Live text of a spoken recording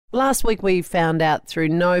Last week we found out through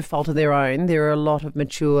no fault of their own there are a lot of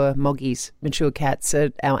mature moggies, mature cats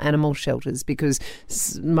at our animal shelters because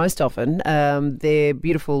most often their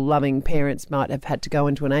beautiful, loving parents might have had to go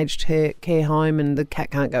into an aged care home and the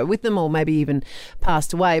cat can't go with them or maybe even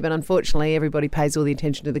passed away. But unfortunately everybody pays all the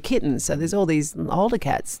attention to the kittens. So there's all these older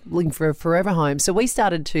cats looking for a forever home. So we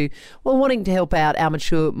started wanting to help out our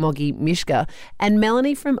mature moggy Mishka, and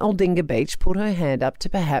Melanie from Aldinga Beach put her hand up to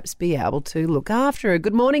perhaps be able to look after her.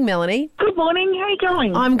 Good morning, Melanie. Good morning. How are you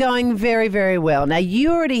going? I'm going very, very well. Now,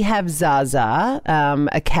 you already have Zaza,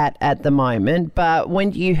 a cat at the moment, but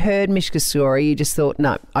when you heard Mishka's story, you just thought,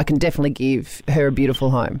 no, I can definitely give her a beautiful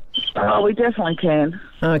home. Oh, we definitely can.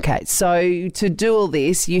 Okay, so to do all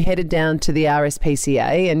this, you headed down to the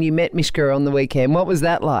RSPCA and you met Mishka on the weekend. What was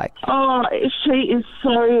that like? Oh, she is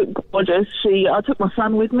so gorgeous. I took my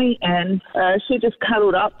son with me and she just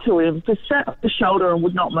cuddled up to him, just sat on the shoulder and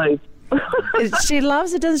would not move. She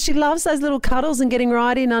loves it, doesn't she? Loves those little cuddles and getting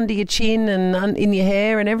right in under your chin and in your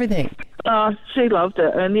hair and everything. Oh, she loved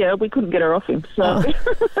it, and yeah, we couldn't get her off him. So,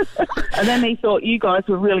 and then he thought you guys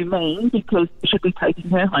were really mean because you should be taking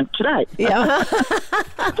her home today. Yeah,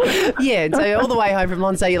 yeah. So all the way home from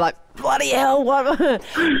Lonsay, you're like, bloody hell! What?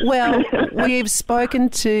 Well, we've spoken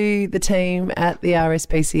to the team at the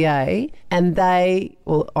RSPCA, and they,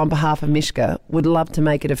 well, on behalf of Mishka, would love to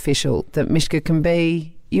make it official that Mishka can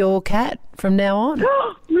be your cat from now on.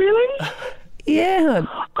 Really? Yeah.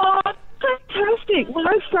 Oh, fantastic.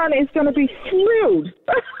 My son is going to be thrilled.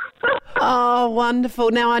 Oh,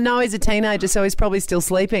 wonderful. Now, I know he's a teenager, so he's probably still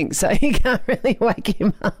sleeping, so you can't really wake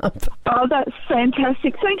him up. Oh, that's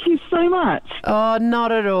fantastic. Thank you so much. Oh,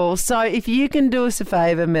 not at all. So if you can do us a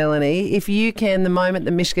favour, Melanie, if you can, the moment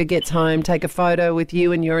that Mishka gets home, take a photo with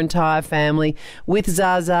you and your entire family, with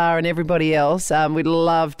Zaza and everybody else. We'd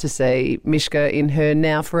love to see Mishka in her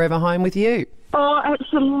now forever home with you. Oh,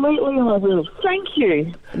 absolutely, I will. Thank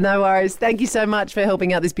you. No worries. Thank you so much for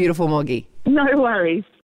helping out this beautiful moggy. No worries.